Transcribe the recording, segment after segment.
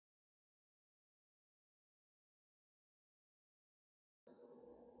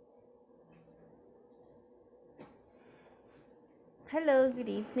Hello, good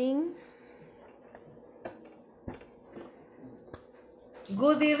evening.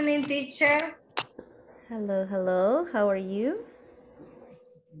 Good evening, teacher. Hello, hello. How are you?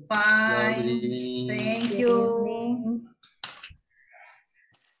 Fine. Hello, good evening. Thank Good you. evening.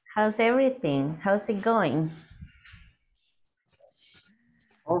 How's everything? How's it going?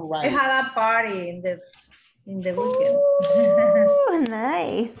 All right. I had a party in the weekend. Ooh,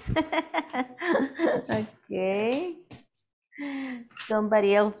 nice. Okay.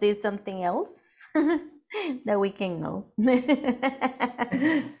 Somebody else did something else that we can know. Yes,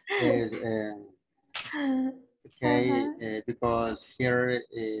 okay, because here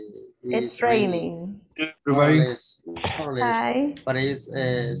It's is raining, raining. more or Everybody, less, Hi. but it's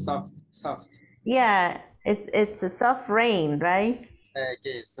soft. Yeah, it's a soft rain, right?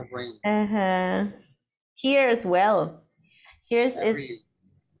 Yes, soft rain. Here as well. Here's Really.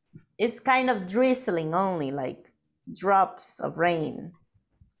 it's kind of drizzling only, like drops of rain.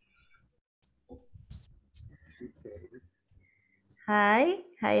 Okay.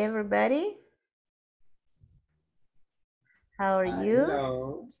 Hi everybody. How are you?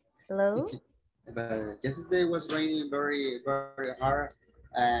 Hello. Hello. But yesterday was raining very hard,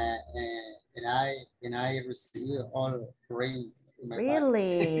 uh, and I received all rain in my body.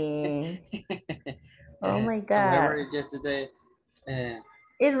 Really? Oh my However, God. yesterday.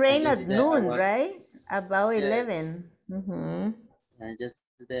 It rained at Yesterday I noon, right? was About 11. yes, Mm-hmm. and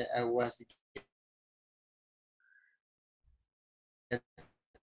yesterday I was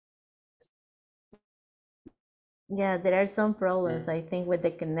Yeah, there are some problems, I think, with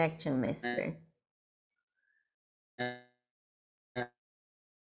the connection, mister.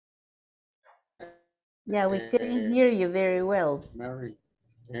 Yeah, we couldn't hear you very well. Mary.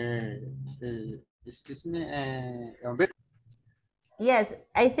 Excuse me. Yes,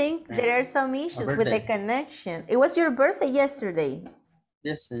 I think there are some issues with the Birthday. connection. It was your birthday yesterday.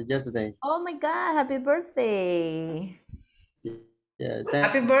 Yes, yesterday. Oh my God, happy birthday. Yeah.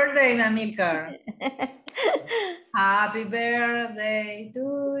 Happy birthday, Nanika. Happy birthday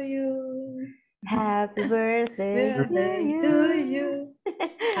to you. Happy birthday Birthday to you.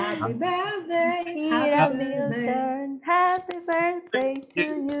 Happy birthday. Dear Happy birthday. Milton, happy birthday to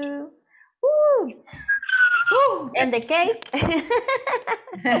you. Woo! Woo. And the cake?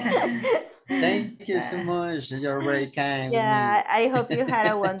 Thank you so much. You're very kind with me. Yeah, I hope you had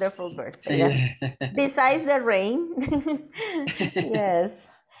a wonderful birthday. Yeah. Besides the rain. Yes.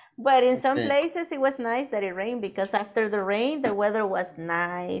 But in some Okay. places it was nice that it rained because after the rain the weather was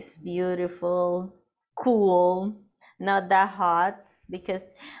nice, beautiful, cool, not that hot because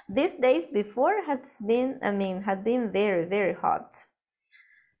these days before had been very hot.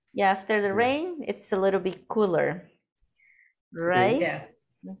 Yeah, after the rain it's a little bit cooler, right? Yeah.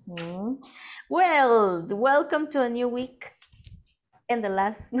 Well, welcome to a new week and the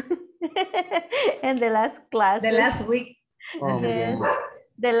last and the last class. The last week. Oh, Yes. yeah.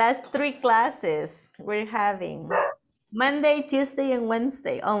 The last 3 classes we're having Monday, Tuesday, and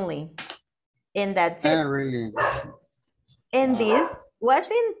Wednesday only. And that's it. Really. And this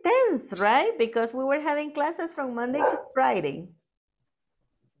was intense, right? Because we were having classes from Monday to Friday.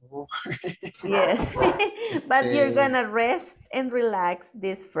 Yes. But you're gonna rest and relax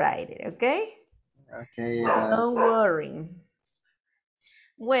this Friday, okay? Okay. Don't worry.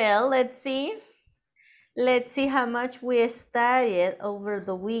 Well, let's see. Let's see how much we studied over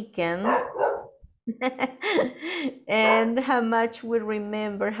the weekend. And how much we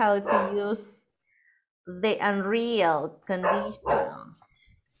remember how to use the unreal conditionals.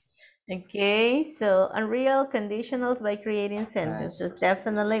 Okay, so unreal conditionals by creating sentences.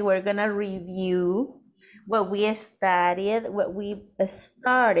 Definitely we're gonna review what we studied, what we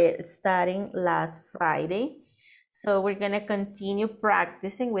started studying last Friday. So we're gonna continue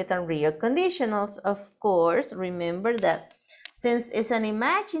practicing with unreal conditionals. Of course, remember that since it's an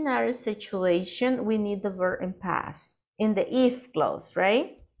imaginary situation, we need the verb in past in the if clause,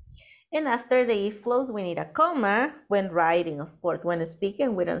 right? And after the if clause, we need a comma when writing, of course. When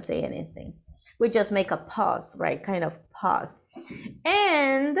speaking, we don't say anything. We just make a pause, right? Kind of pause.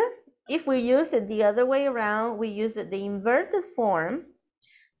 And if we use it the other way around, we use it the inverted form.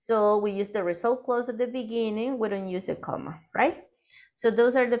 So we use the result clause at the beginning. We don't use a comma, right? So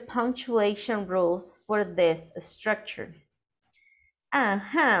those are the punctuation rules for this structure.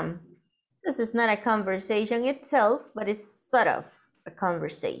 This is not a conversation itself, but it's sort of a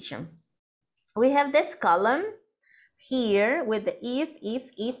conversation. We have this column here with the if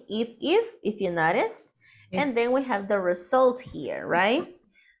you noticed, and then we have the result here, right?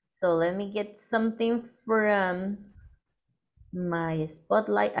 So let me get something from my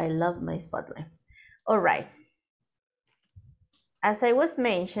spotlight. I love my spotlight. All right. as I was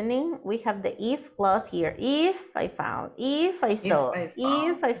mentioning, we have the if clause here. If I found, if I saw,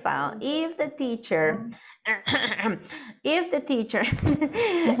 if I found, if the teacher, if the teacher,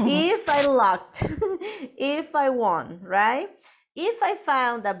 if I locked, if I won, right? If I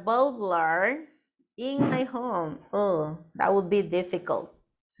found a burglar in my home, oh, that would be difficult.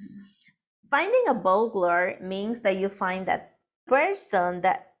 Finding a burglar means that you find that person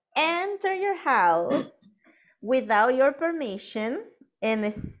that enter your house without your permission and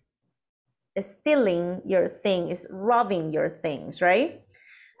is stealing your things, robbing your things, right?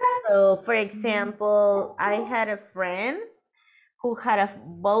 So, for example, I had a friend who had a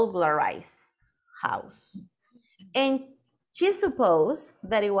burglarized house, and she supposed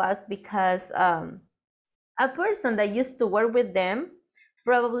that it was because a person that used to work with them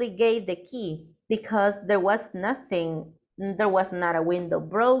probably gave the key because there was nothing, there was not a window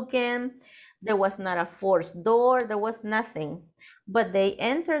broken, there was not a forced door, there was nothing. But they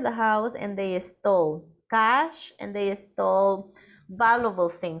entered the house and they stole cash and they stole valuable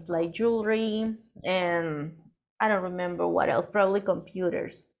things like jewelry and I don't remember what else, probably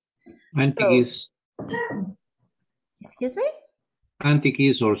computers. Antiques. So, excuse me?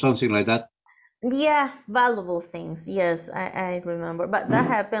 Antiques or something like that. Yeah, valuable things. Yes, I remember. But that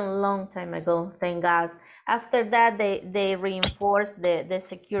happened a long time ago, thank God. After that, they reinforced the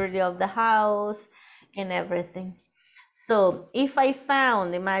security of the house and everything. So if I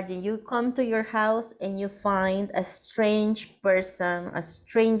found, imagine you come to your house and you find a strange person, a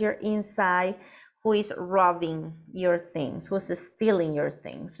stranger inside who is robbing your things, who's stealing your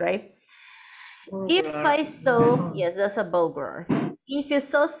things, right? If I saw, yes, that's a burglar. If you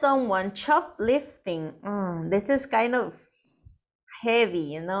saw someone shoplifting, this is kind of heavy,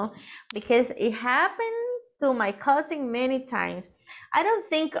 you know, because it happened to my cousin many times. I don't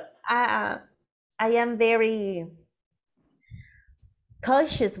think I am very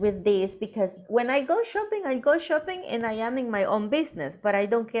cautious with this because when I go shopping and I am in my own business, but I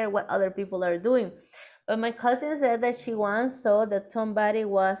don't care what other people are doing. But my cousin said that she once saw that somebody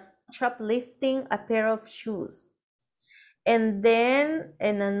was shoplifting a pair of shoes. And then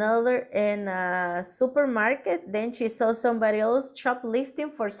in a supermarket, then she saw somebody else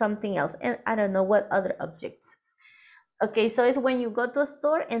shoplifting for something else. And I don't know what other objects. Okay, so it's when you go to a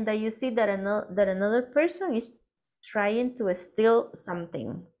store and that you see that another person is trying to steal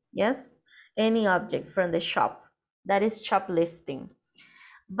something. Yes, any objects from the shop. That is shoplifting.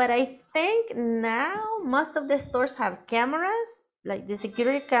 But I think now most of the stores have cameras, like the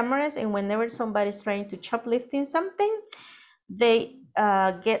security cameras, and whenever somebody's trying to shoplifting something, they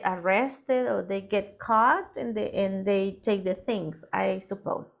get arrested or they get caught and they take the things, I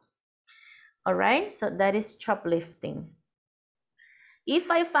suppose. All right, so that is shoplifting. If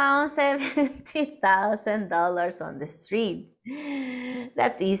I found $70,000 on the street,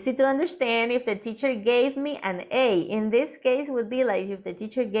 that's easy to understand. If the teacher gave me an A, in this case would be like if the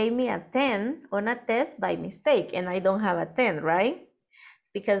teacher gave me a 10 on a test by mistake and I don't have a 10, right?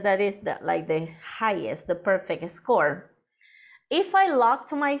 Because that is like the highest, the perfect score. If I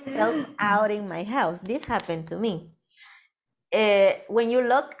locked myself out in my house, this happened to me. When you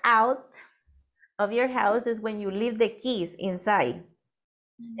lock out of your house is when you leave the keys inside.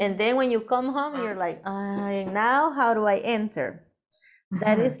 And then when you come home, you're like, now how do I enter?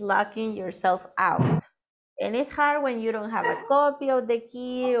 That is locking yourself out. And it's hard when you don't have a copy of the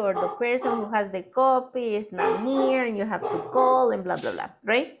key or the person who has the copy is not near and you have to call and blah, blah, blah,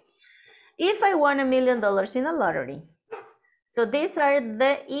 right? If I won $1 million in a lottery, so these are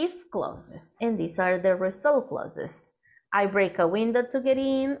the if clauses and these are the result clauses. I break a window to get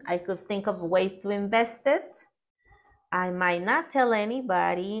in. I could think of ways to invest it. I might not tell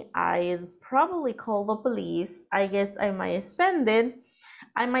anybody. I'd probably call the police. I guess I might spend it.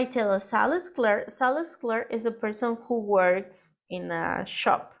 I might tell a sales clerk. Sales clerk is a person who works in a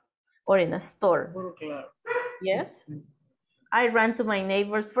shop or in a store. Yes. I ran to my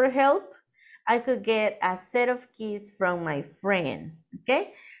neighbors for help. I could get a set of keys from my friend.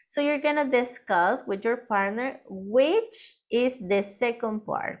 Okay. So you're going to discuss with your partner which is the second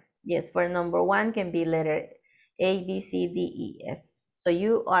part. Yes, for number one can be letter A, B, C, D, E, F. So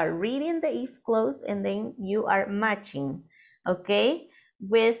you are reading the if clause and then you are matching, okay,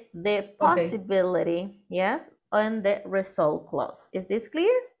 with the possibility, yes, on the result clause. Is this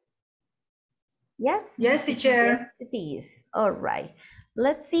clear? Yes? Yes, teacher. Yes, it is. All right.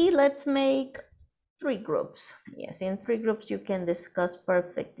 Let's see, let's make 3 groups. Yes, in 3 groups you can discuss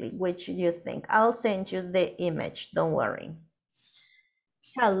perfectly which you think. I'll send you the image, don't worry.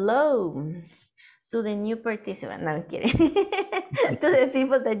 Hello to the new participant. No, I'm kidding. To the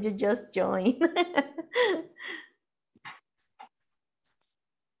people that you just joined.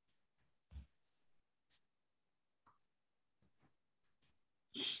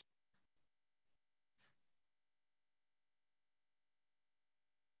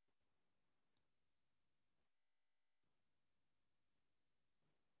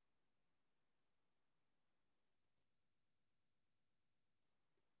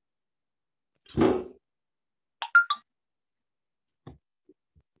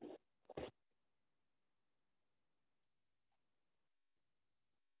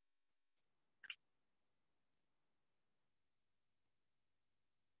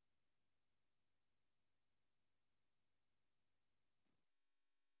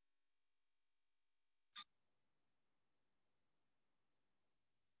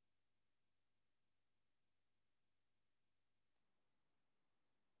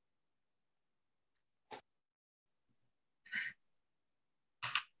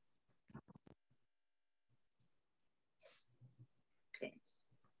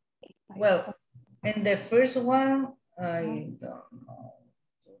 Well, in the first one, I don't know.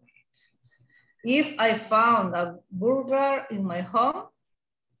 If I found a burglar in my home,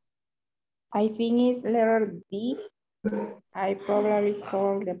 I think it's letter D. I probably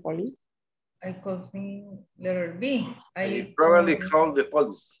call the police. I could think letter B. I probably call the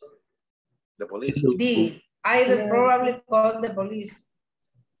police. The police. D. I will probably call the police.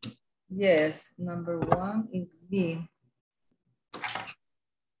 Yes, number one is B.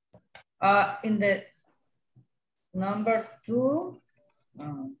 In the number two,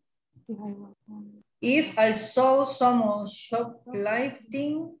 if I saw someone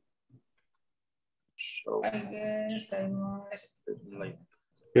shoplifting, I guess I must.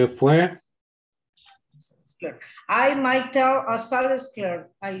 ¿Qué fue? I might tell a sales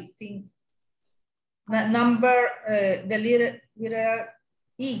clerk, I think. Number, the letter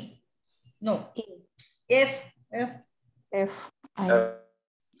E. No, F.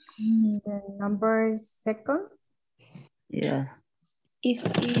 The number second. Yeah. If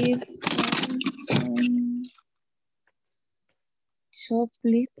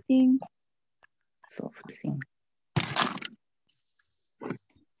shoplifting.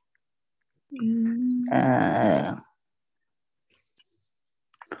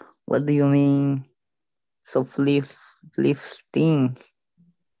 What do you mean? Shoplifting.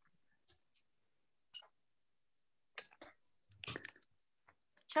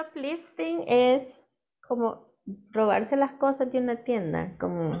 Shoplifting es como robarse las cosas de una tienda,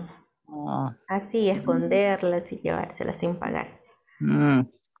 como así, esconderlas y llevárselas sin pagar.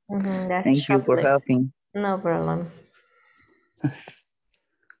 That's Thank you for shoplifting. helping. No problem.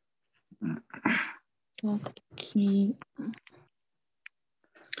 Okay.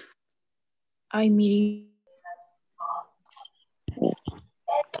 I mean.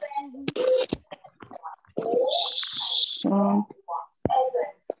 So.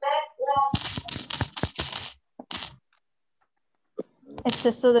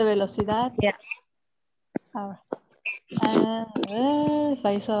 Exceso de velocidad. Yeah. If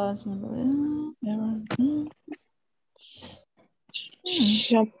I saw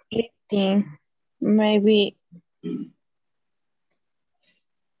Shoplifting. Maybe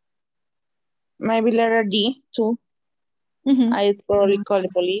letter D too. I'd probably call the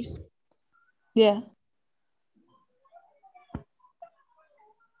police. Yeah.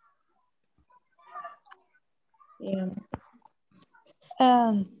 Yeah.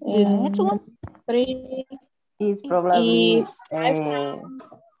 The next one? 3 Is probably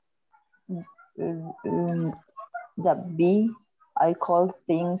the B. I call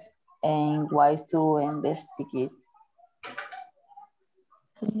things and wise to investigate.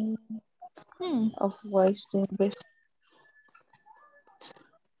 Of wise to invest.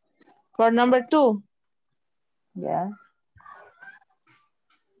 For number 2. Yeah.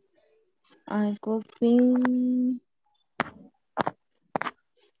 I could think.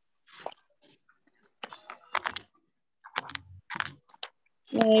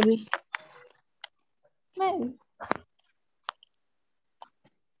 Maybe.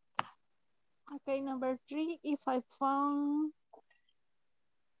 Okay, number 3, if I found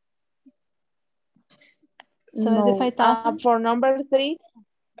 75,000. For number 3,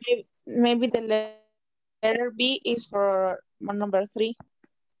 maybe the letter B is for number 3.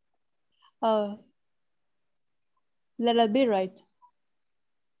 Let it be right.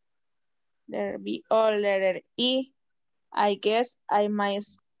 Letter B or letter E. I guess I might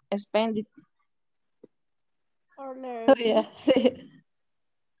spend it. Or letter B. Yeah.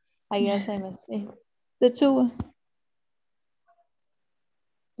 I guess I must be. The 2.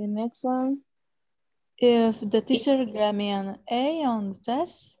 The next one. If the teacher gave me an A on the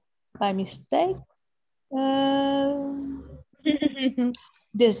test by mistake, the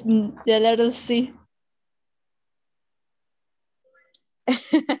letter C.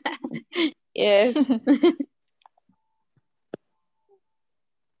 Yes.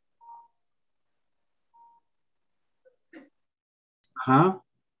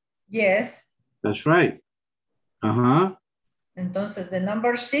 Yes. That's right. Entonces, the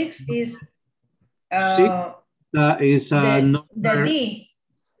number 6 is That is the number D.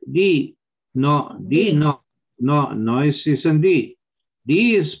 D. No, D. No, it isn't D.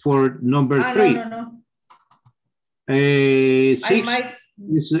 D is for number 3. No. 6 I might.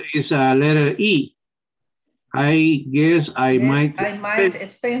 is a letter E. I guess I might.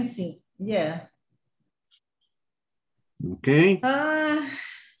 Expensive. Yeah. Okay.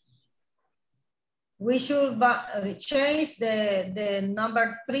 We should change the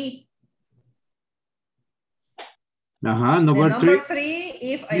number 3. Number 3,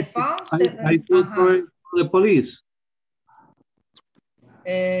 if I found I put for the police.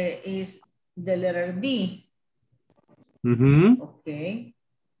 is the letter D. Mm-hmm. Okay.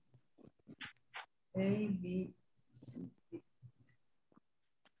 A, B, C, D,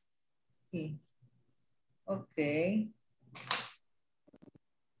 E. Okay.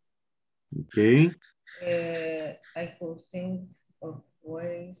 Okay. I could think of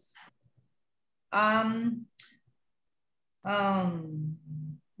ways. The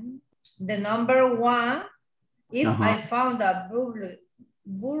number one, if I found a burglar.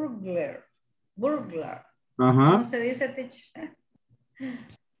 ¿Cómo se dice, teacher?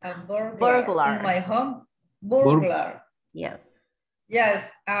 A burglar in my home. Burglar. Yes. Yes.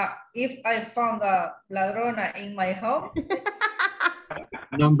 If I found a ladrona in my home.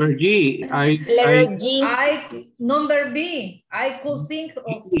 Number G. Letter G. Number B. I could think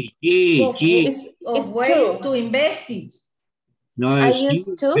of ways two. to invest it. No, I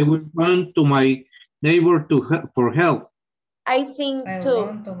used to. I will run to my neighbor for help. I think I two.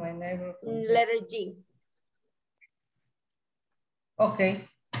 run to my neighbor. Letter G. Okay.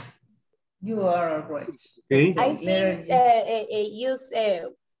 You are right. Okay. I think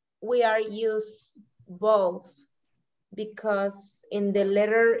we are use both because in the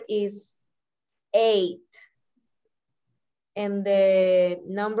letter is 8 and the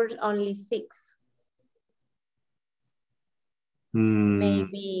number only 6.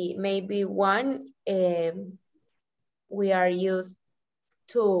 Maybe one we are used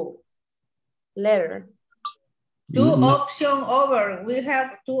 2 letter. Two option over. We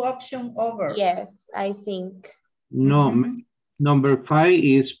have 2 option over. Yes, I think. No, number 5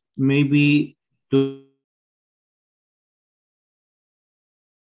 is maybe 2.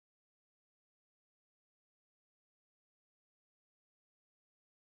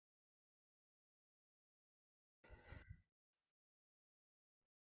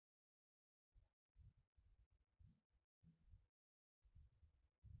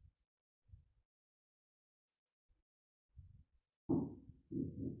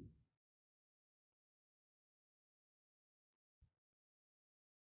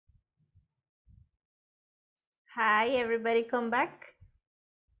 Hi, everybody come back.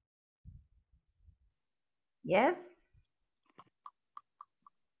 Yes?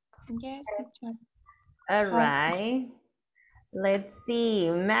 Yes, teacher. All right. Let's see.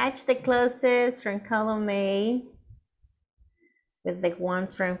 Match the closest from column A with the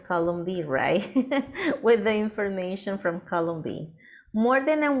ones from column B, right? With the information from column B. More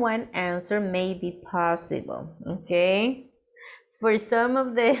than one answer may be possible, okay? For some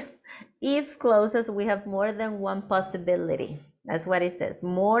of the if clauses, we have more than one possibility. That's what it says.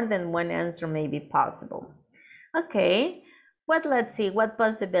 More than one answer may be possible. Okay, let's see what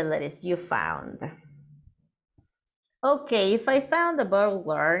possibilities you found. Okay, if I found a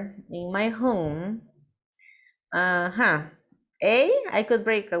burglar in my home, A, I could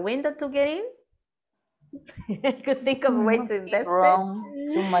break a window to get in. I could think of a way to invest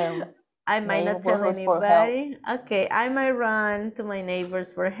it. I might not tell anybody. Okay, I might run to my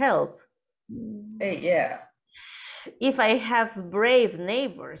neighbors for help. Yeah. If I have brave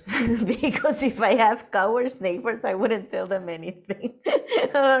neighbors, because if I have coward neighbors, I wouldn't tell them anything.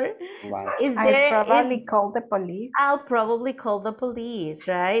 Or I'll probably call the police. I'll probably call the police,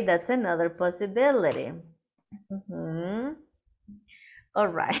 right? That's another possibility. All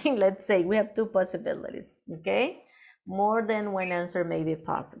right, let's say we have 2 possibilities, okay? More than one answer may be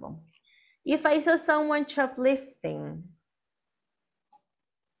possible. If I saw someone shoplifting,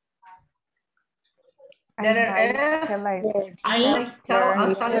 I tell a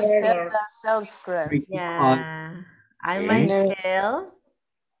sales clerk. Yeah, I might tell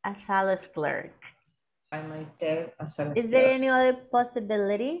a sales clerk. I might tell a sales clerk. Is there any other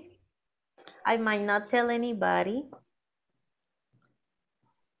possibility? I might not tell anybody.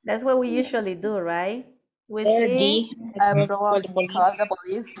 That's what we usually do, right? We say, I'll probably call the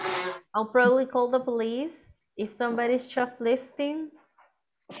police. I'll probably call the police if somebody's shoplifting.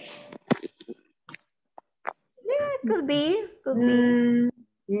 Yeah, could be.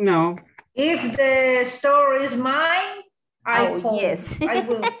 No. If the store is mine, I will call the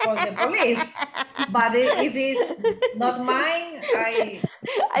police. But if it's not mine,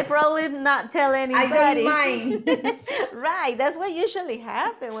 I probably not tell anybody. I don't mind. Right, that's what usually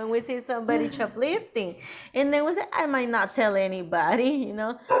happens when we see somebody shoplifting. And then we say, I might not tell anybody, you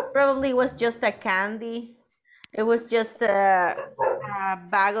know. Probably it was just a candy. It was just a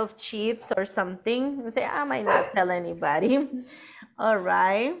bag of chips or something. We say, I might not tell anybody. All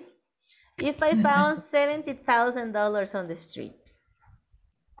right. If I found $70,000 on the street,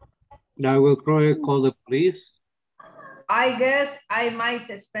 I will probably call the police. I guess I might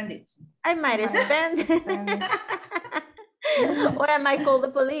spend it. I might spend it. Or I might call the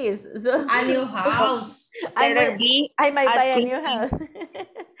police. So A new house. I Letter might, B, I might buy a new activity. house.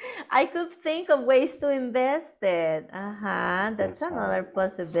 I could think of ways to invest it. That's another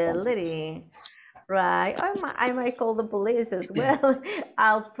possibility. Right. I might call the police as well.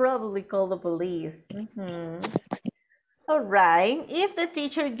 I'll probably call the police. All right. If the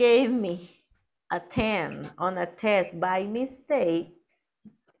teacher gave me a 10 on a test by mistake,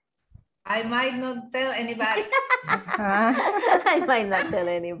 I might not tell anybody. I might not tell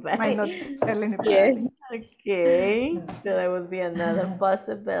anybody. Might not tell anybody. Yes. Okay, so that would be another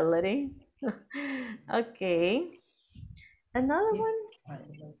possibility. Okay, another one?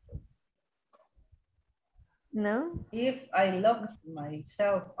 No? If I locked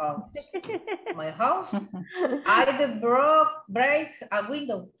myself out my house, I'd break a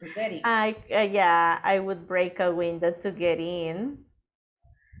window to get in. Yeah, I would break a window to get in.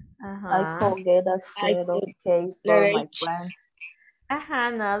 I could get a set of keys for Letter my H. friends.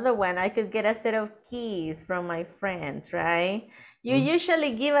 Another one. I could get a set of keys from my friends, right? You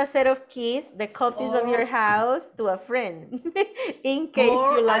usually give a set of keys, the copies of your house, to a friend in case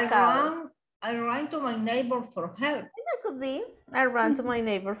you lock out. I run to my neighbor for help. That could be. I run to my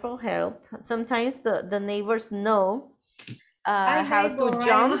neighbor for help. Sometimes the neighbors know how neighbor, to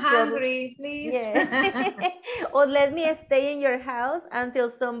jump. I'm hungry, please. Yes. Or let me stay in your house until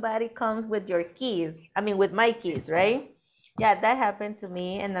somebody comes with your keys. I mean, with my keys, right? Yeah, that happened to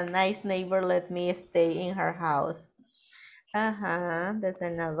me, and a nice neighbor let me stay in her house. That's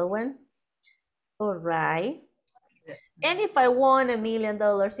another one. All right. And if I won $1 million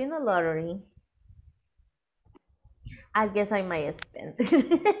in the lottery, I guess I might spend.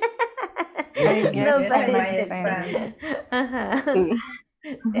 I guess I might spend.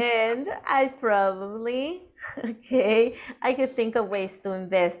 And I probably, okay, I could think of ways to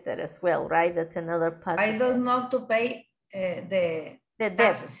invest it as well, right? That's another possibility. I don't know to pay the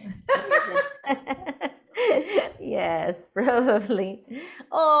debts. Yes, probably.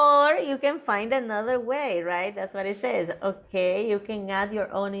 Or you can find another way, right? That's what it says. Okay, you can add your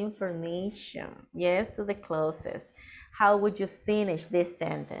own information, yes, to the clauses. How would you finish these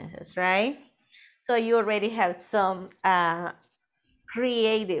sentences, right? So you already have some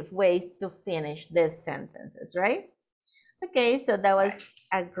creative way to finish these sentences, right? Okay, so that was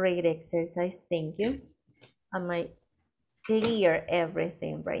a great exercise. Thank you. I might clear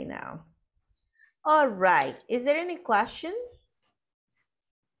everything right now. All right. Is there any question?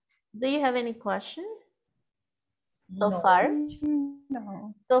 Do you have any question? So far?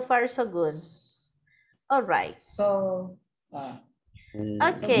 No. So far, so good. All right. So,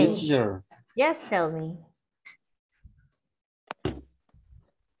 okay. Teacher. Yes, tell me.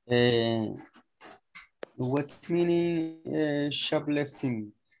 What's meaning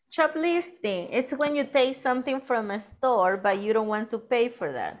shoplifting? Shoplifting, it's when you take something from a store, but you don't want to pay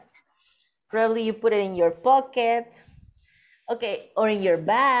for that. Probably you put it in your pocket, okay, or in your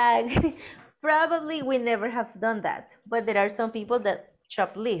bag. Probably we never have done that, but there are some people that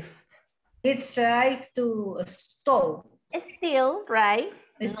shoplift. It's like to steal. Steal, right?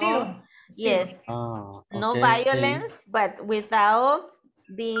 Steal. No, yes. Oh, okay. No violence, but without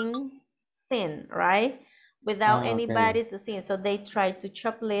being seen, right? Without anybody to see. So they try to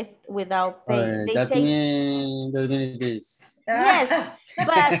shoplift without paying. That means this. Yes,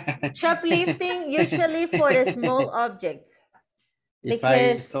 but shoplifting usually for the small objects. If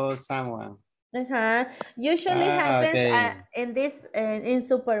I saw someone. Usually happens in this in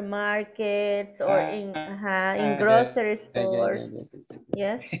supermarkets or in grocery stores.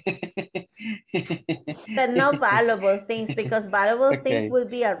 Yes. But no valuable things, because valuable things will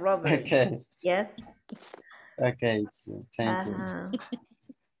be a robbery. Okay. Yes. Okay. Thank you.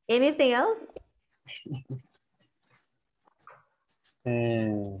 Anything else?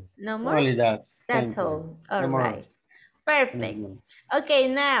 No more? Only that. That's all. All right. Perfect. Okay,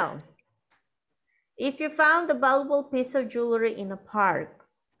 now, if you found a valuable piece of jewelry in a park,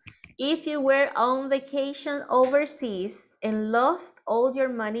 if you were on vacation overseas and lost all your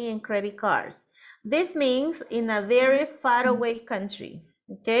money and credit cards, this means in a very far away country,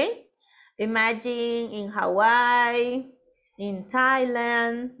 okay? Imagine in Hawaii, in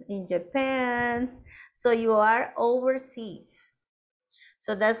Thailand, in Japan. So you are overseas.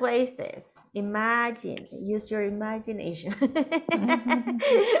 So that's why it says, imagine, use your imagination.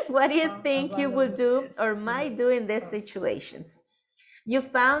 What do you think you would do or might do in these situations? You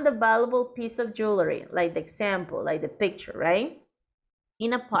found a valuable piece of jewelry, like the example, like the picture, right?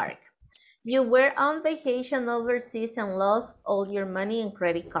 In a park. You were on vacation overseas and lost all your money and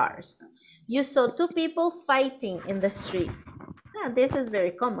credit cards. You saw two people fighting in the street. Yeah, this is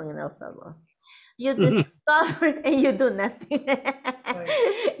very common in El Salvador. You discover and you do nothing.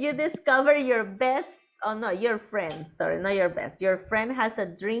 You discover your best, oh no, your friend, sorry, not your best. Your friend has a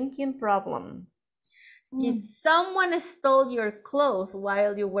drinking problem. If someone stole your clothes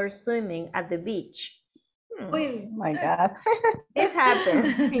while you were swimming at the beach. Oh my God. This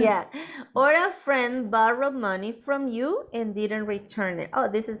happens, yeah. Or a friend borrowed money from you and didn't return it. Oh,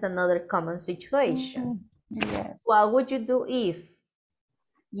 this is another common situation. Yes. What would you do if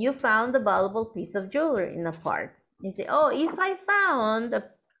you found a valuable piece of jewelry in a park? You say, oh, if I found a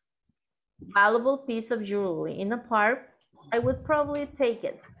valuable piece of jewelry in a park, I would probably take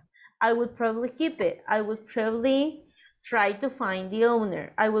it. I would probably keep it. I would probably try to find the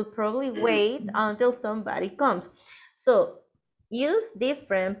owner. I would probably wait until somebody comes. So use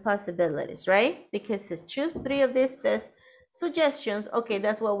different possibilities, right? Because choose 3 of these best suggestions. Okay,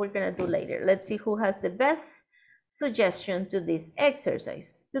 that's what we're gonna do later. Let's see who has the best suggestion to this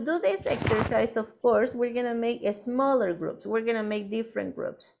exercise. To do this exercise, of course, we're gonna make smaller groups. We're gonna make different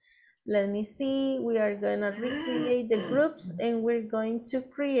groups. Let me see, we are gonna recreate the groups and we're going to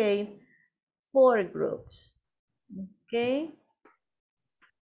create 4 groups, okay?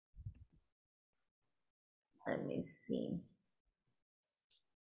 Let me see.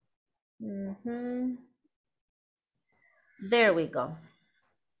 There we go.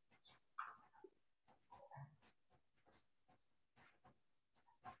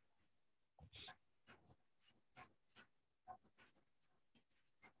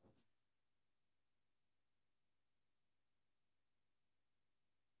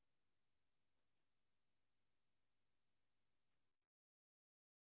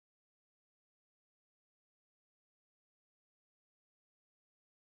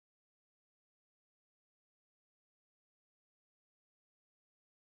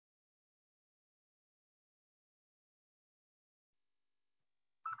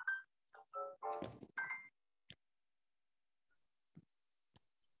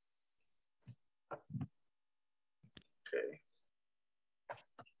 Okay.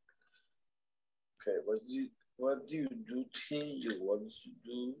 Okay, what do you do think you want to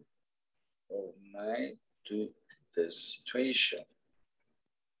do or might do the situation?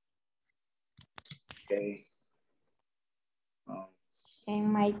 Okay.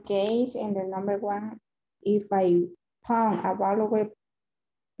 In my case, in the number 1, if I found a valuable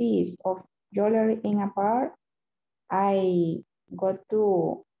piece of jewelry in a park, I go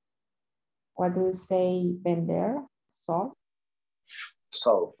to, what do you say, vender, sol?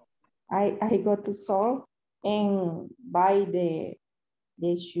 So, I go to sol and buy the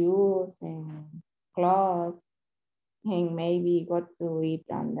shoes and clothes and maybe go to eat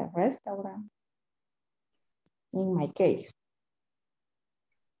on the restaurant. In my case.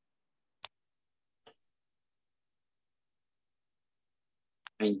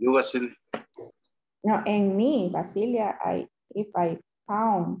 and you, Vasil? No, and me, Basilia, if I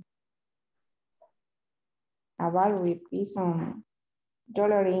found a valuable piece of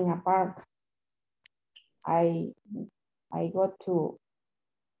jewelry in a park, I go to,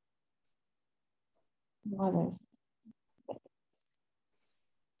 what is it?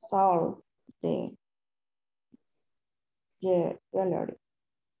 Solve the jewelry.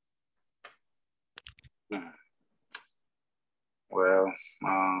 Well,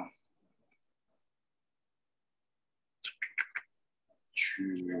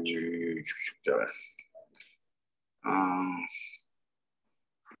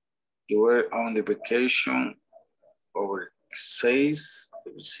 you were on the vacation over 6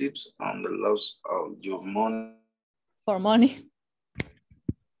 receipts on the loss of your money. For money.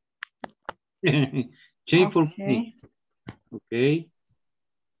 Change for money. Okay.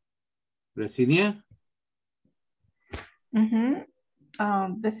 Brasilia?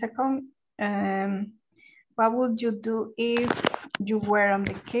 The second, what would you do if you were on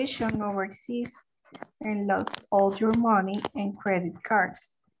vacation overseas and lost all your money and credit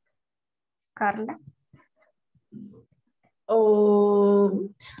cards? Carla? Oh,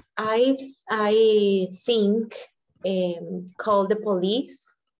 I think call the police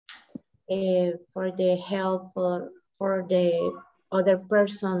for the help for the other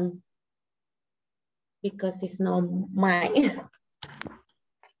person because it's not mine.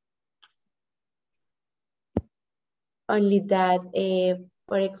 Only that,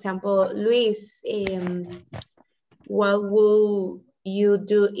 for example, Luis, what would you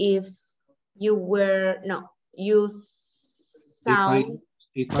do if you were, no, you found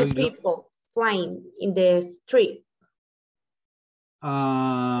two people flying in the street?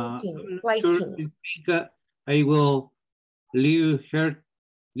 Fighting. I will leave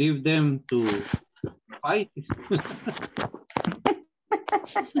them to fight.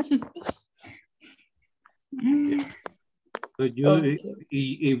 Yeah. So you, Okay.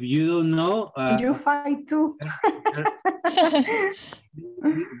 if you don't know, You fight too.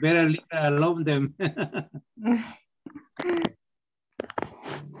 better leave alone them.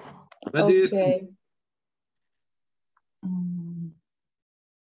 What do you think? Okay.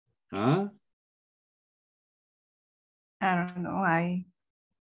 Huh? I don't know. I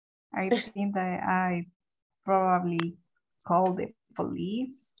think that I probably call the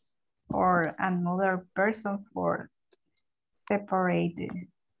police or another person for separate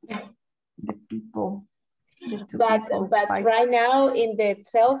the people. The two But people fight. right now in the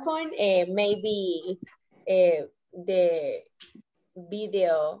cell phone, maybe the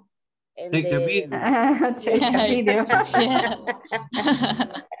video and Take the video. Take a video. Yeah.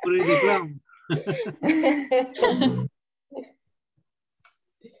 Put it in the cloud.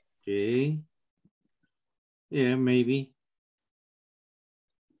 Okay. Yeah, maybe.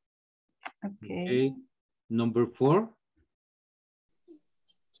 Okay. Number 4.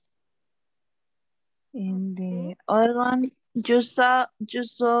 In the other one, you saw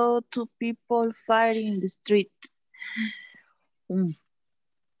two people fighting in the street.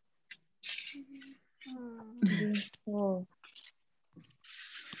 This,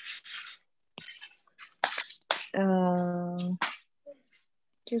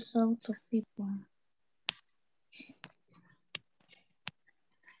 you saw two people.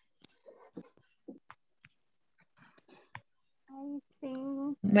 I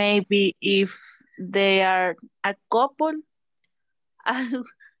think Maybe if they are a couple,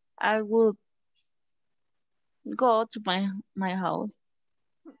 I would go to my house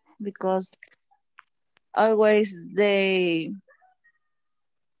because always they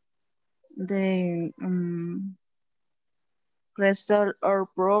resolve our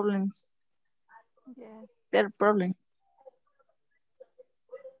problems, yes. their problems.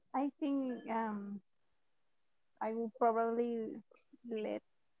 I think I will probably let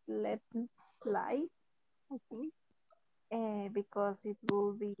it slide. I think because it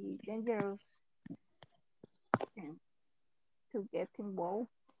will be dangerous to get involved.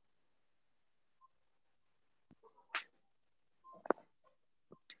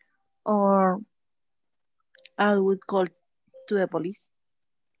 Or I would call to the police.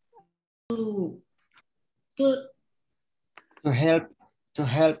 To help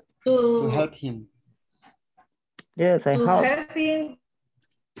him. Yes, I To have. help him,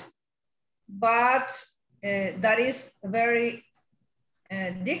 but that is very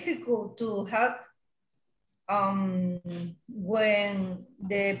difficult to help when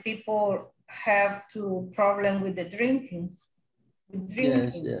the people have to problem with the drinking.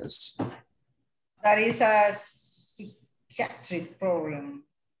 Yes, yes. That is a psychiatric problem,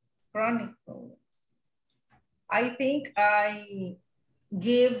 chronic problem. I think I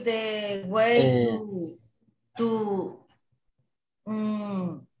give the way to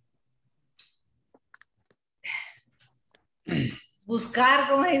buscar,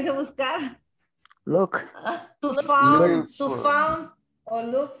 ¿cómo dice buscar? Look. To found or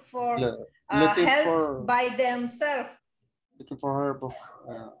look for help by themselves. Looking for her.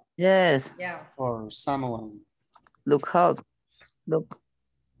 Yes. Yeah. For someone. Look how. Look.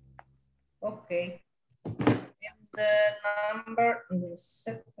 Okay. And the number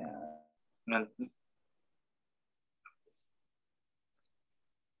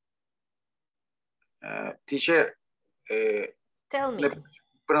teacher. Tell me. The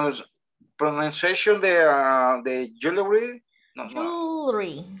pronunciation the jewelry. No,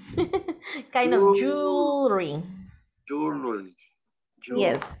 jewelry. Kind of jewelry. Jewelry.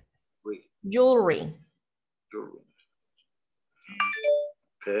 Yes. Jewelry. Jewelry.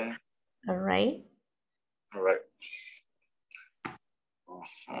 Okay. All right. All right.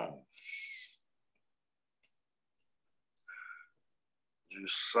 You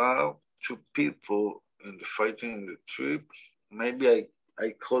saw two people in the fighting in the trip. Maybe I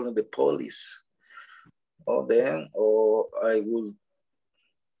call the police or them, or I will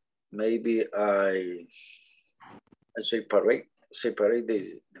maybe I separate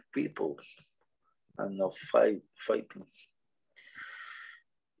the people and not fighting.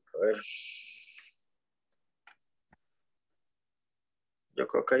 A ver. Yo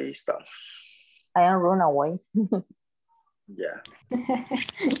creo que ahí estamos. I am run away. Yeah.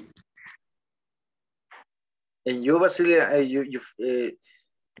 And you, Basilia,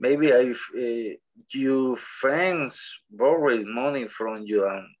 maybe your friends borrowed money from you.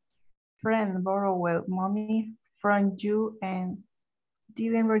 Friend borrowed money from you and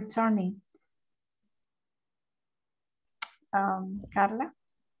didn't return it. Carla?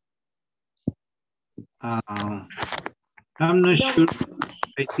 I'm not sure.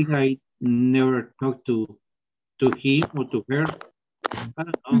 I think I never talked to to him or to her. I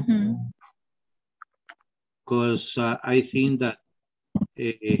don't know. Because I think that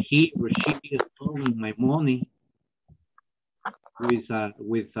he or she is storing my money with a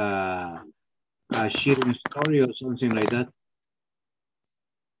sharing story or something like that.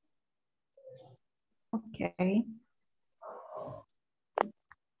 Okay.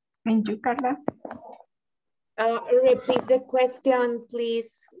 And you, Carla? Repeat the question,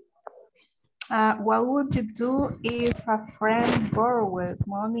 please. What would you do if a friend borrowed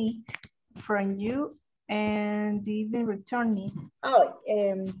money from you and didn't return it? Oh,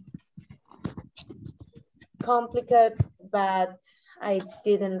 complicated, but I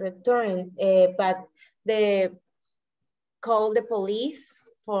didn't return. But they call the police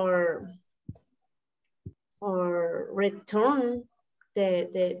for return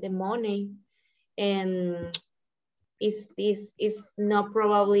the money, and is not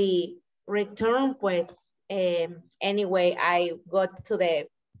probably return. Pues anyway, I got to the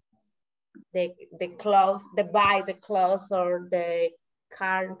clothes, buy the clothes or the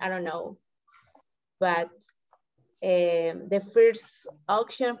car, I don't know. But the first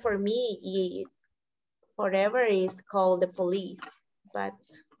option for me forever is call the police, but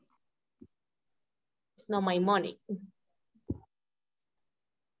it's not my money.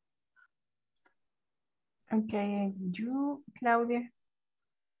 Okay, and you, Claudia?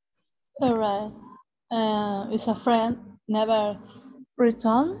 All right. If a friend never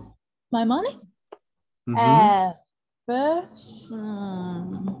return my money, first,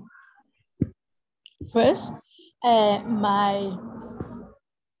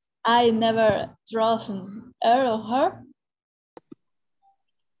 I never trust her or her.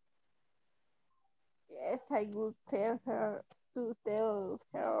 Yes, I would tell her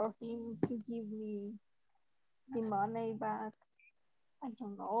or him to give me the money back. I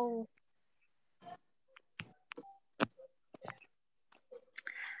don't know.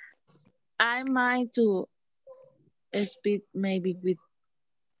 I might to speak maybe with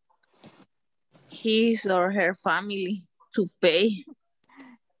his or her family to pay.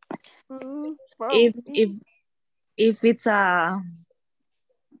 If it's a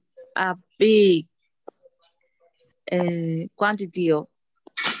big quantity of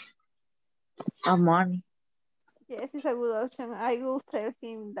money. Yes, it's a good option. I will tell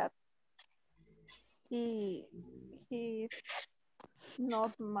him that he's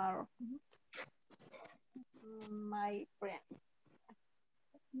not my friend.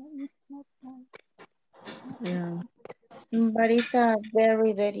 No, it's not my. Yeah, but it's a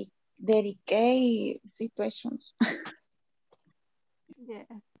very delicate situation. Yeah.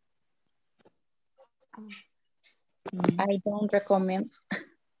 I don't recommend.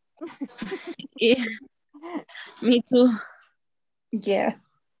 Yeah, me too. Yeah.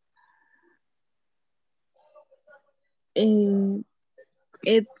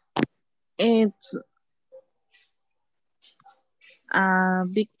 It's a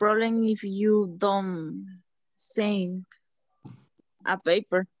big problem if you don't send a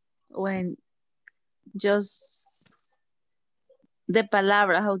paper when just the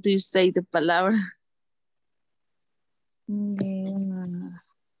palabra. How do you say the palabra?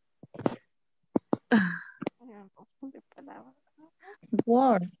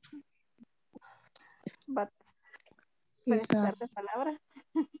 Word. But prestar de palabra.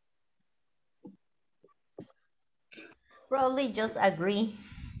 Probably just agree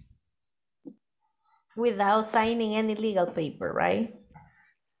without signing any legal paper, right?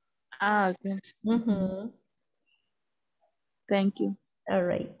 Okay. Thank you. All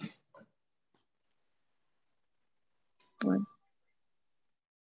right. Well.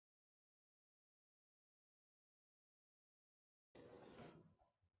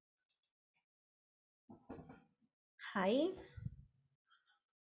 Hi.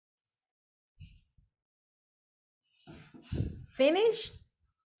 Finished?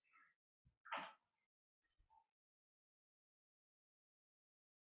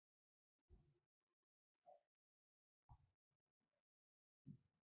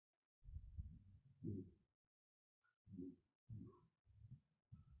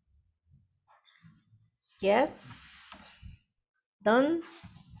 Yes. Done?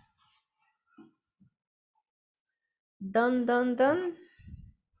 Done.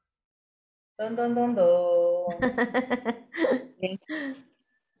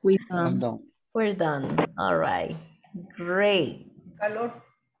 We're done. All right. Great. Calor.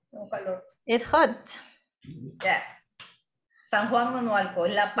 No calor. It's hot. Yeah. San Juan Manualco,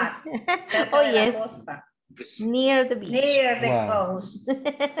 La Paz. Cerca Oh, de yes. La costa. Near the beach. Near the coast.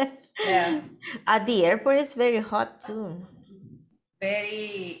 Yeah. At the airport, it's very hot too.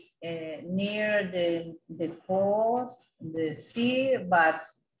 Very near the coast, the sea, but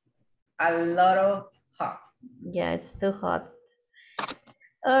a lot of hot. Yeah, it's too hot.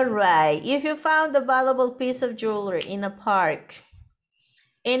 All right. If you found a valuable piece of jewelry in a park,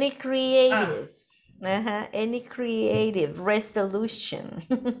 any creative, any creative resolution?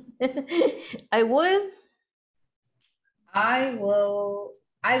 I would. I will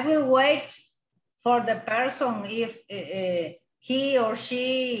wait for the person if he or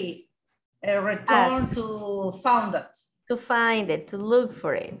she return to found it. To find it, to look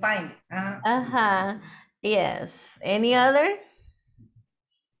for it. Find it. Yes. Any other?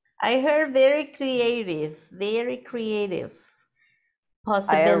 I heard very creative, very creative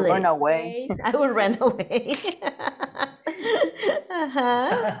possibility. I run away. I would run away.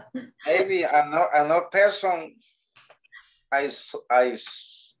 Maybe another person I saw.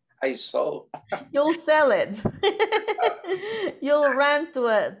 You'll sell it. You'll run to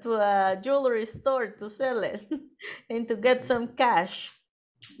a jewelry store to sell it and to get some cash.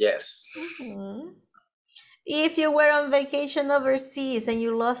 Yes. If you were on vacation overseas and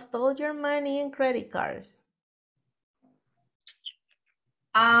you lost all your money in credit cards.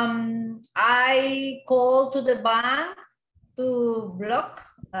 I called to the bank to block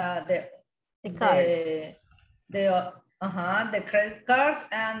the cards. The credit cards,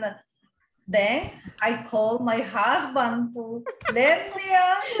 and then I called my husband to lend me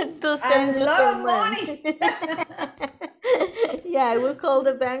a lot of money. Yeah, I will call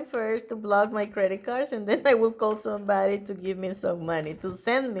the bank first to block my credit cards, and then I will call somebody to give me some money, to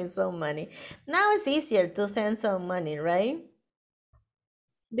send me some money. Now it's easier to send some money, right?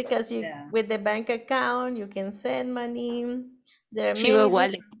 Because with the bank account, you can send money. There are many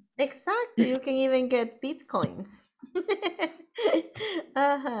wallet. Exactly, you can even get bitcoins.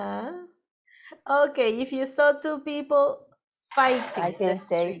 Okay, if you saw two people fighting, I can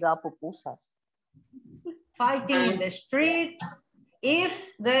say pupusas. Fighting in the street,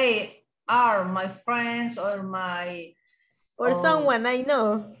 if they are my friends or my someone I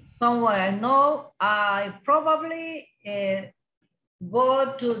know. Someone I know, I probably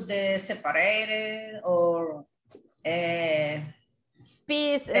go to the separated or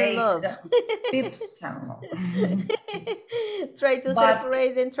peace and love. Peace and love. Try to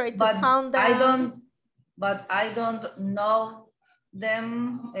separate and try to calm down. I don't know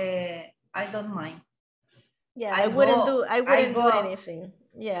them. I don't mind. Yeah, I wouldn't do anything.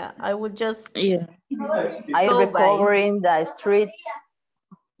 Yeah, I would just I recover in the street.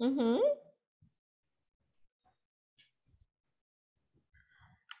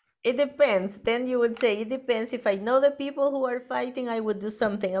 It depends. Then you would say it depends. If I know the people who are fighting, I would do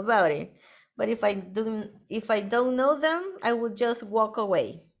something about it. But if I don't know them, I would just walk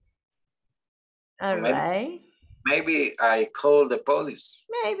away. All right. Maybe I call the police.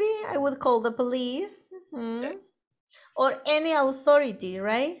 Maybe I would call the police. Or any authority,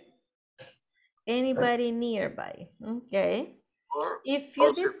 right? Anybody nearby. Okay. Or if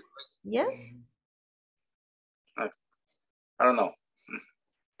you yes. I don't know.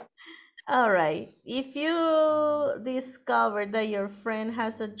 All right. If you discover that your friend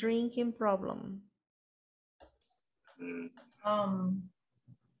has a drinking problem.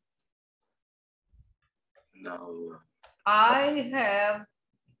 No. I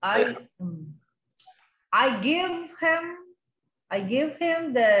give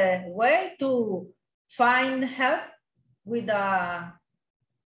him the way to find help with a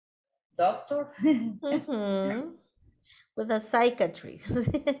doctor. With a psychiatrist.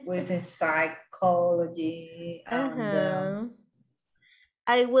 With a psychology. I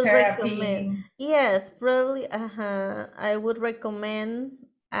would therapy. recommend. Yes, probably. I would recommend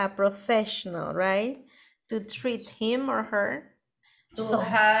a professional, right? To treat him or her. To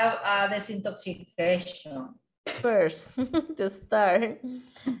have a disintoxication. First, to start.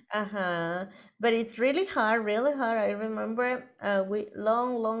 But it's really hard, really hard. I remember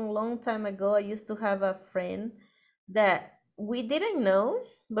long time ago, I used to have a friend that we didn't know,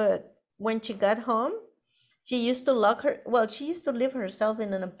 but when she got home, she used to she used to live herself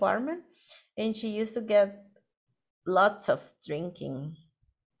in an apartment, and she used to get lots of drinking.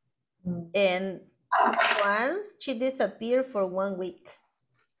 And once she disappeared for 1 week,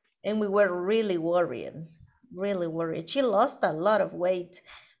 and we were really worried. She lost a lot of weight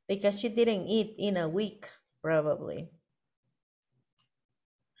because she didn't eat in a week, probably.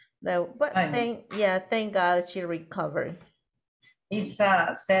 No, but thank God she recovered. It's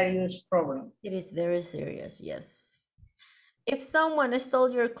a serious problem. It is very serious, yes. If someone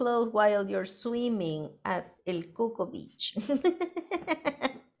stole your clothes while you're swimming at El Cuco Beach.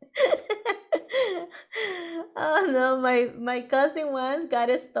 Oh no, my cousin once got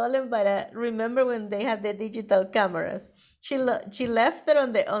it stolen, but remember when they had the digital cameras? She left it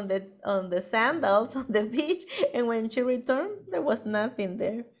on the sandals on the beach, and when she returned, there was nothing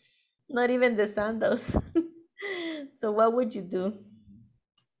there, not even the sandals. So what would you do?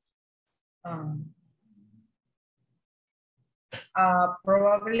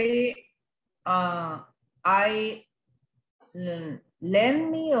 Probably I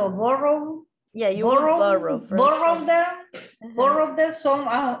lend me or borrow. Yeah, you would borrow them some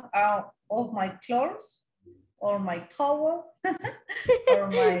of my clothes or my towel or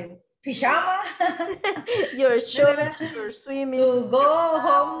my pajama. Your shorts, your swimming to go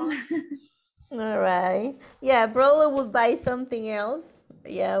home. All right. Yeah, probably would buy something else.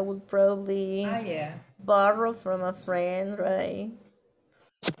 Yeah, would probably borrow from a friend, right?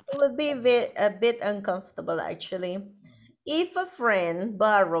 It would be a bit uncomfortable actually. If a friend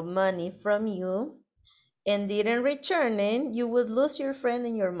borrowed money from you and didn't return it, you would lose your friend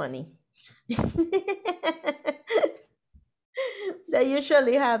and your money. That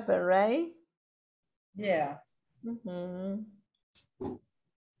usually happen, right? Yeah.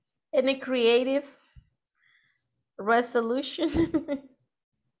 Any creative resolution?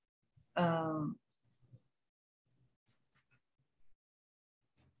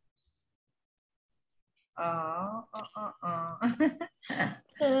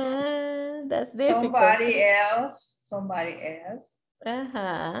 That's difficult. Somebody else.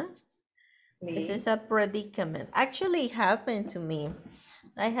 This is a predicament. Actually, it happened to me.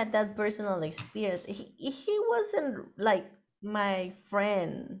 I had that personal experience. He wasn't like my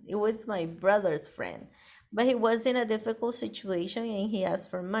friend. It was my brother's friend. But he was in a difficult situation and he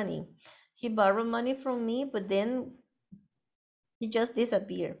asked for money. He borrowed money from me, but then he just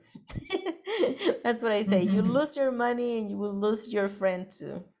disappeared. That's what I say. You lose your money and you will lose your friend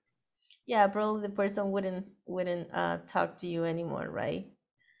too. Yeah, probably the person wouldn't talk to you anymore, right?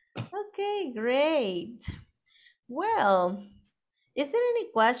 Okay, great. Well, is there any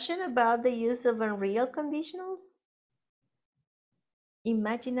question about the use of unreal conditionals?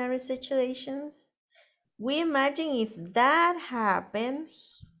 Imaginary situations? We imagine if that happened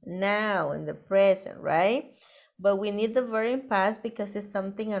now in the present, right? But we need the verb in past because it's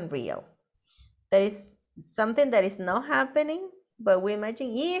something unreal. That is something that is not happening, but we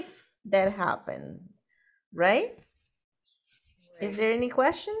imagine if that happened, right? Is there any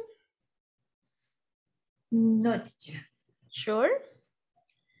question? No, teacher. Sure.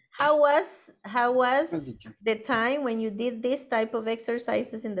 How was the time when you did this type of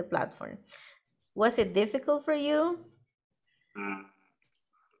exercises in the platform? Was it difficult for you?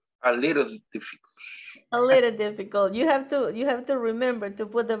 A little difficult. A little difficult. You have to remember to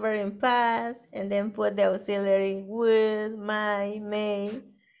put the verb in past and then put the auxiliary would, might, may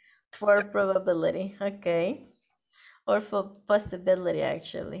for probability. Okay. Or for possibility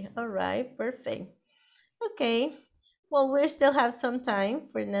actually. All right, perfect. Okay. Well, we still have some time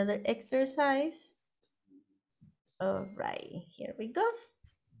for another exercise. All right, here we go.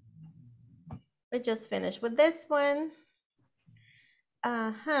 We just finished with this one.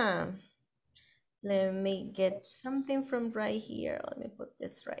 Let me get something from right here. Let me put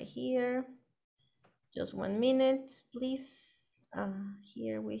this right here. Just 1 minute, please.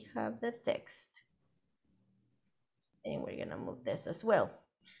 Here we have the text. And we're gonna move this as well.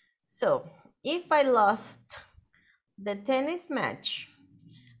 So if I lost the tennis match,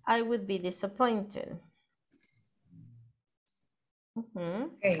 I would be disappointed.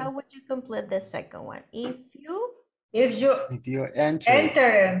 Okay. How would you complete the second one? If you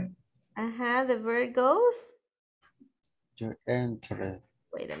enter. The verb goes? You enter.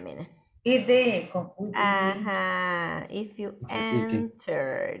 Wait a minute. If you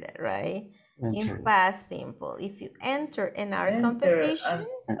entered, right? Enter. In past simple. If you enter in our competition.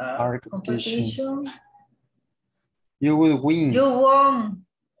 You will win. You won.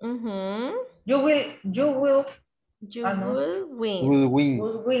 You will win. Will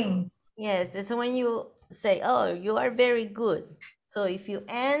win. Yes, it's when you say, oh, you are very good. So if you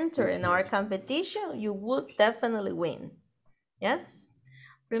enter in our competition, you would definitely win. Yes?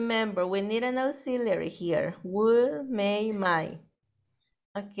 Remember, we need an auxiliary here. Would, may, might.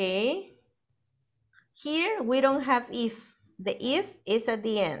 Okay? Here, we don't have if. The if is at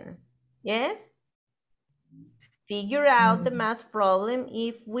the end. Yes? Figure out the math problem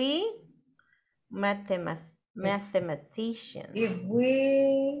if we mathematicians. If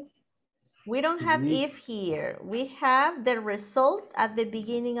we don't have if here. We have the result at the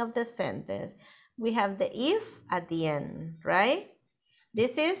beginning of the sentence. We have the if at the end, right?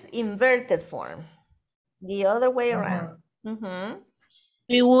 This is inverted form. The other way around.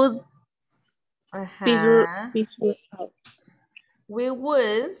 We would Figure Uh-huh. out. We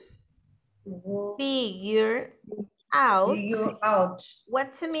would figure out. Figure out.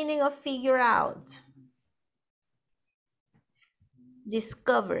 What's the meaning of figure out?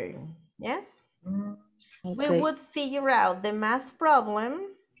 Discover. Yes? We Okay. would figure out the math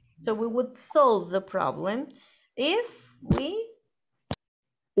problem. So we would solve the problem if we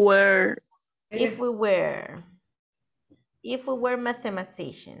Where if we were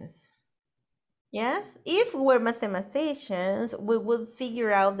mathematicians. Yes, if we were mathematicians, we would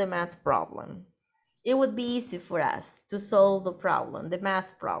figure out the math problem. It would be easy for us to solve the problem, the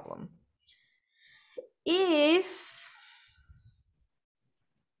math problem. If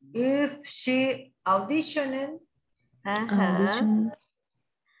she auditioned. audition.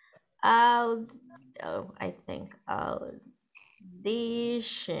 I think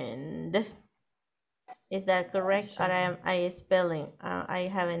auditioned. Is that correct? Or am I spelling? I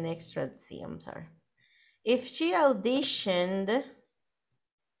have an extra C, I'm sorry. If she auditioned,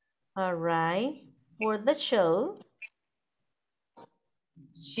 all right, for the show,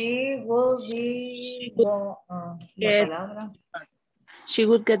 she will be, She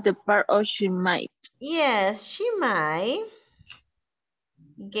would get the part or she might. yes, she might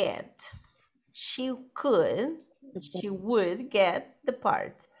get, she would get the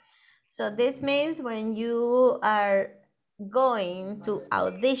part. So this means when you are going to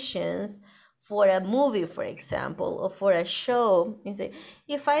auditions for a movie, for example, or for a show, you say,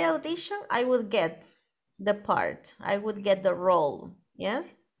 if I audition, I would get the part. I would get the role.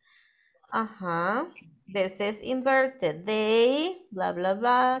 Yes? This is inverted. They, blah, blah,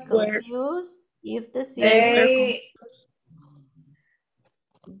 blah, confused. If the city,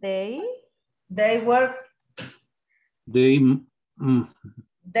 they were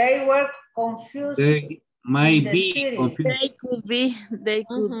confused. They might be confused. They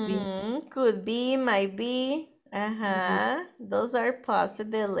could be. Could be, might be. Those are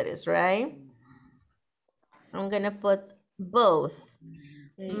possibilities, right? I'm gonna put both.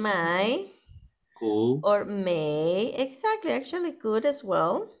 Might or may. Exactly, actually could as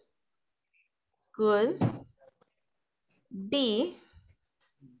well. Could be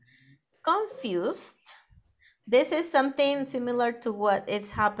confused. This is something similar to what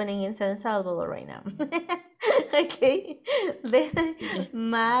is happening in San Salvador right now. Okay, they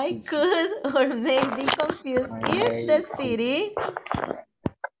might, could, or may be confused if the city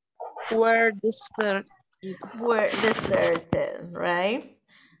were deserted, right?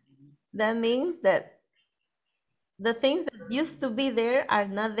 That means that the things that used to be there are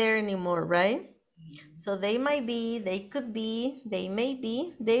not there anymore, right? So they might be, they could be, they may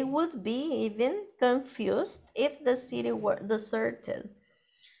be, they would be even confused if the city were deserted.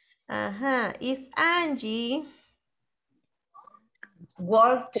 If Angie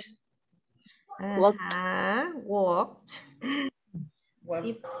walked.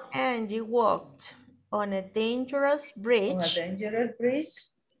 If Angie walked on a dangerous bridge.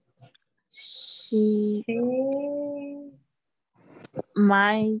 She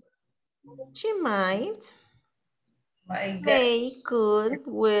might. She might. May, could,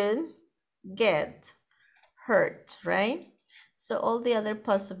 would get hurt, right? So all the other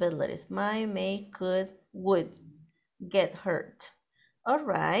possibilities, might, may, could, would get hurt. All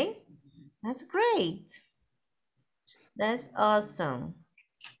right, that's great. That's awesome.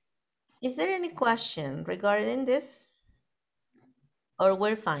 Is there any question regarding this? Or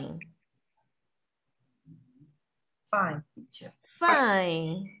we're fine? Fine, teacher.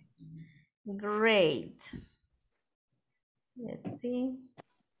 Fine. Great. Let's see.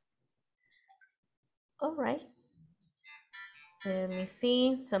 All right. Let me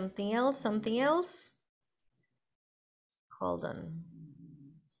see. Something else. Hold on.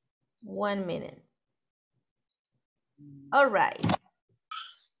 1 minute. All right.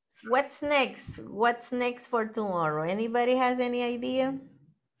 What's next? What's next for tomorrow? Anybody has any idea?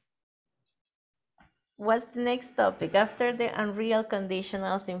 What's the next topic after the unreal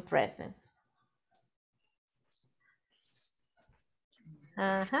conditionals in present?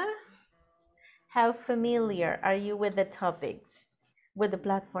 How familiar are you with the topics, with the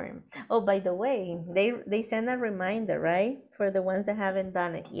platform? Oh, by the way, they send a reminder, right? For the ones that haven't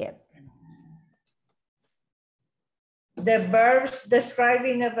done it yet. The verbs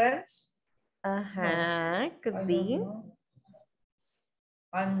describing events? Could be.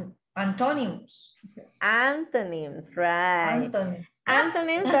 Antonyms. Antonyms, right.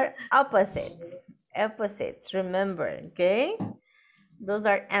 Antonyms are opposites. Opposites, remember, okay? Those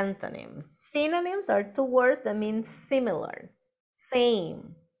are antonyms. Synonyms are two words that mean similar,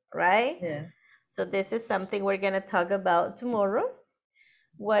 same, right? Yeah. So this is something we're gonna talk about tomorrow.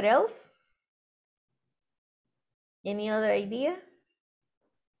 What else? Any other idea?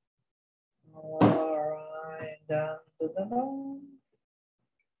 All right. Dun, dun, dun, dun.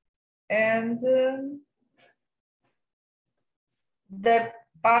 And the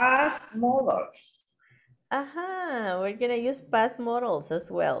past models. We're gonna use past models as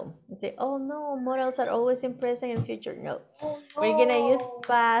well. And say, oh no, models are always in present and future. No, we're gonna use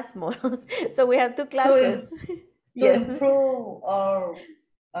past models. So we have two classes. To improve our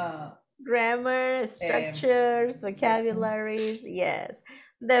grammar, structures, vocabularies. Yes,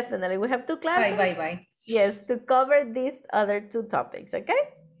 definitely. We have two classes. Bye. Yes, to cover these other two topics. Okay.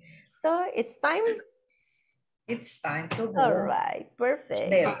 So it's time. It's time to go. All right.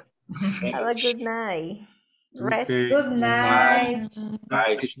 Perfect. Have a good night. Rest. Okay. Good night.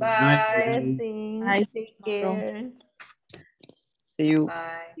 Bye. Bye. Blessings. Take care. See you.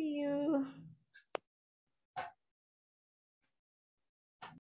 Bye. See you.